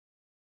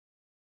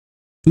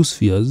Two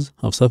spheres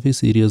have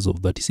surface areas of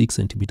 36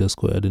 centimeters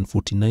squared and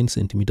 49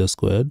 centimeters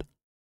squared.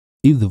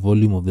 If the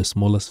volume of the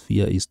smaller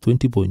sphere is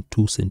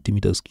 20.2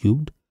 centimeters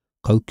cubed,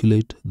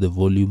 calculate the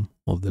volume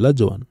of the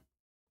larger one.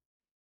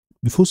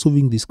 Before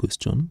solving this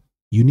question,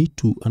 you need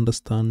to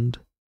understand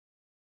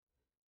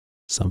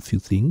some few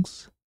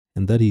things,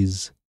 and that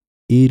is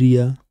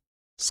area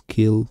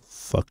scale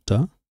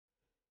factor,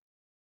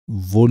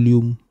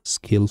 volume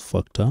scale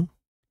factor,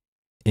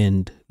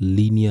 and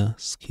linear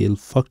scale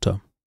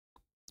factor.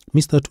 Let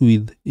me start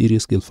with area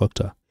scale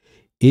factor.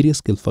 Area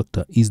scale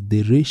factor is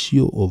the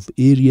ratio of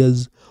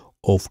areas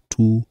of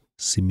two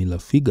similar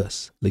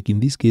figures. Like in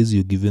this case,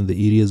 you're given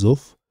the areas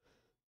of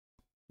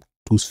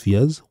two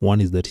spheres. One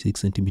is 36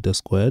 centimeters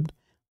squared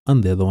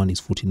and the other one is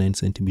 49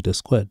 centimeters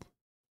squared.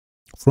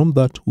 From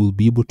that, we'll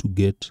be able to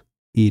get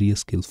area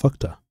scale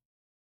factor.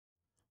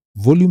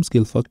 Volume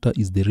scale factor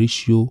is the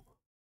ratio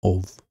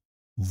of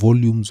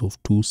volumes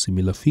of two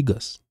similar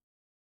figures.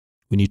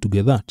 We need to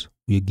get that.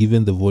 We are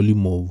given the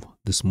volume of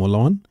the smaller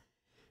one.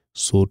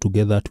 So to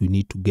get that, we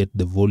need to get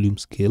the volume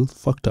scale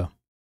factor.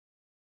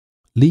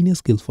 Linear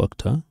scale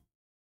factor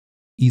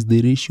is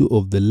the ratio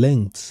of the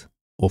lengths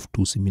of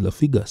two similar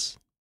figures.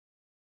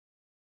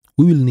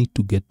 We will need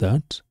to get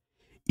that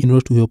in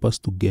order to help us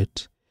to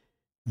get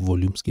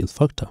volume scale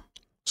factor.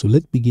 So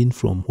let's begin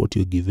from what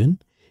you're given.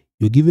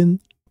 You're given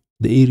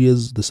the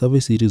areas, the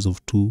surface areas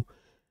of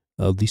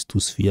these two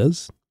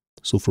spheres.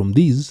 So from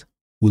these,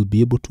 we'll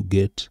be able to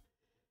get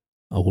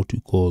what we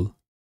call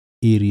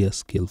area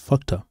scale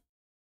factor.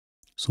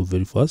 So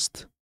very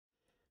fast.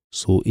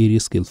 So area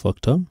scale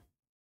factor.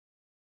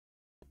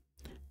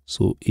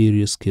 So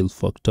area scale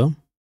factor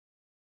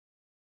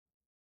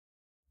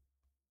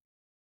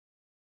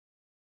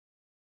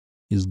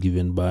is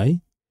given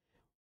by,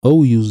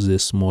 I'll use the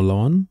smaller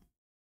one,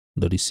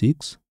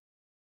 36,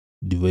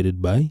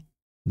 divided by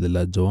the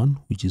larger one,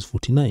 which is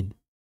 49.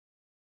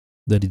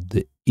 That is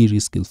the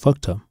area scale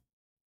factor.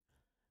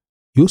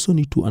 You also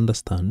need to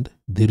understand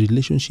the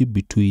relationship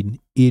between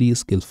area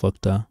scale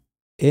factor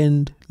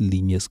and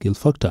linear scale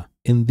factor.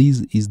 And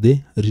this is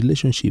the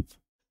relationship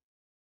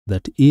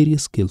that area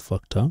scale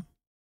factor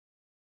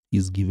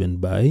is given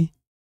by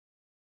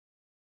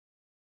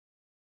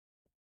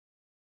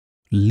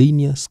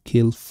linear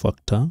scale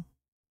factor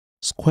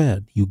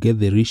squared. You get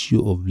the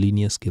ratio of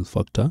linear scale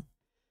factor,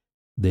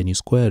 then you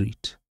square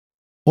it.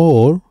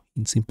 Or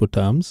in simple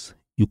terms,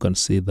 you can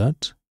say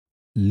that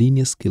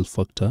linear scale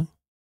factor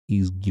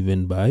is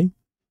given by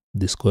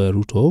the square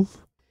root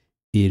of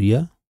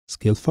area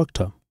scale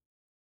factor.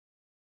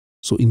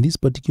 So in this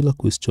particular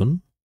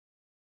question,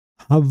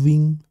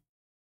 having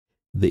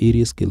the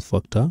area scale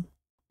factor,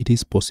 it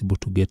is possible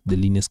to get the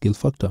linear scale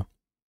factor.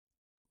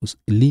 Because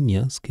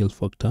linear scale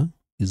factor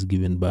is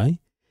given by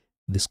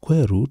the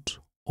square root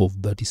of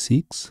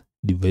 36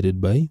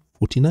 divided by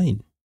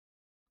 49.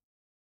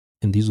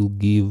 And this will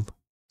give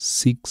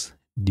 6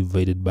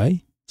 divided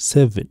by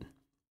 7.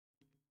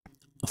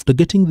 After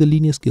getting the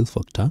linear scale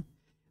factor,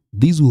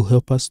 this will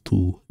help us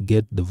to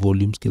get the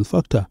volume scale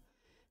factor.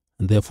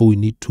 And therefore, we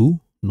need to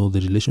know the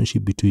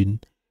relationship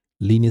between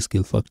linear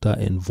scale factor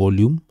and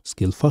volume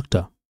scale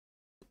factor.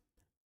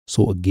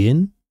 So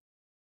again,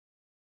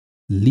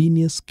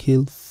 linear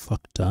scale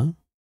factor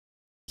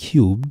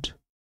cubed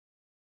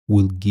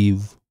will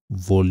give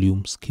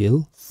volume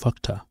scale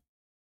factor.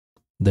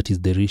 That is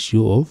the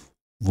ratio of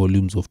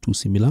volumes of two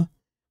similar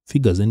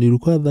figures. And you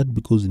require that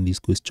because in this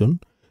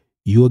question,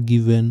 you are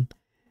given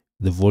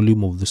the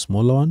volume of the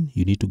smaller one,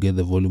 you need to get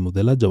the volume of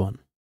the larger one.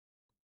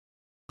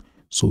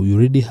 So we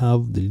already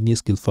have the linear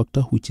scale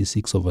factor, which is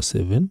 6 over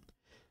 7.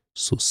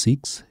 So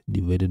 6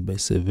 divided by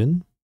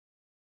 7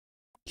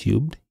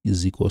 cubed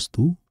is equals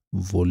to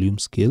volume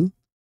scale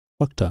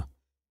factor.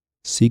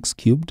 6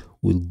 cubed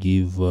will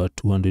give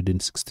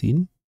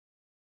 216.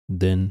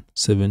 Then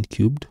 7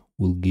 cubed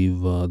will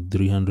give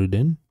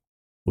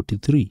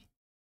 343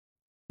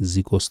 is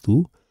equals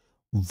to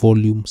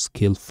volume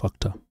scale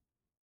factor.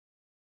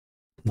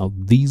 Now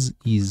this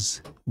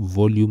is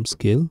volume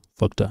scale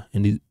factor,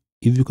 and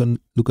if you can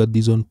look at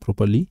this one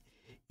properly,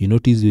 you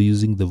notice you're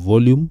using the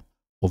volume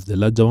of the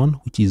larger one,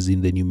 which is in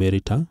the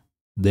numerator.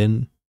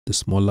 Then the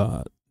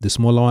smaller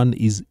one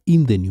is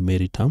in the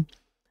numerator.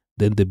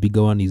 Then the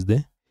bigger one is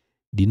the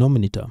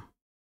denominator.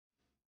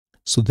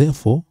 So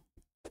therefore,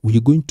 we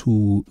are going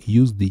to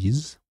use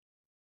these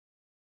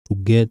to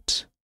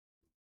get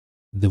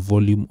the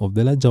volume of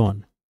the larger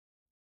one.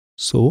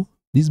 So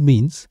this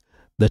means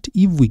that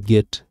if we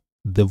get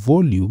the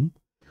volume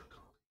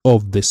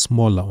of the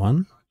smaller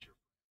one,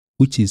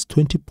 which is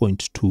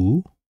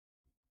 20.2,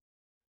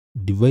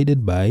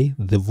 divided by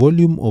the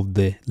volume of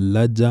the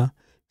larger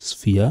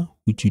sphere,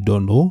 which we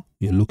don't know,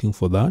 we are looking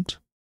for that,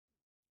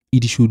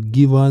 it should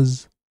give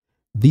us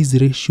this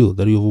ratio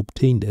that we have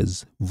obtained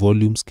as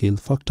volume scale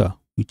factor,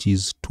 which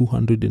is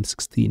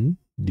 216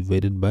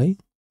 divided by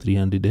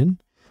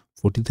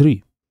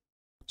 343.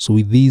 So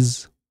with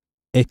this,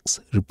 x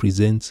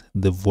represents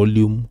the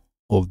volume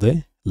of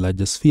the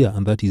larger sphere,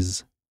 and that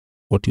is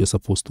what you're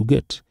supposed to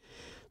get.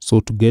 So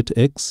to get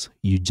x,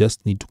 you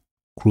just need to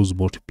cross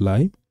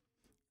multiply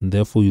And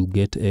therefore, you'll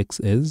get x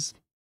as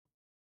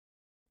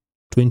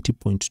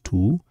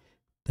 20.2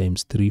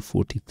 times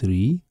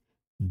 343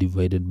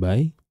 divided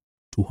by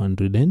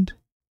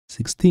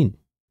 216.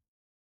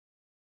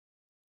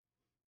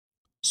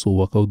 So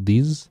work out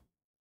these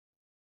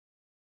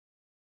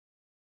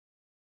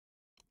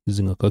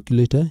using a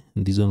calculator,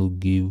 and this one will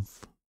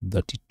give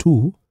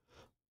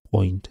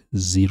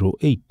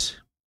 32.08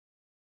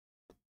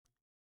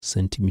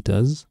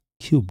 centimeters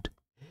cubed.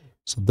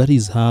 So that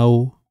is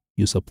how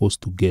you're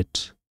supposed to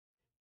get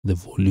the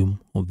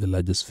volume of the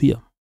larger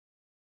sphere.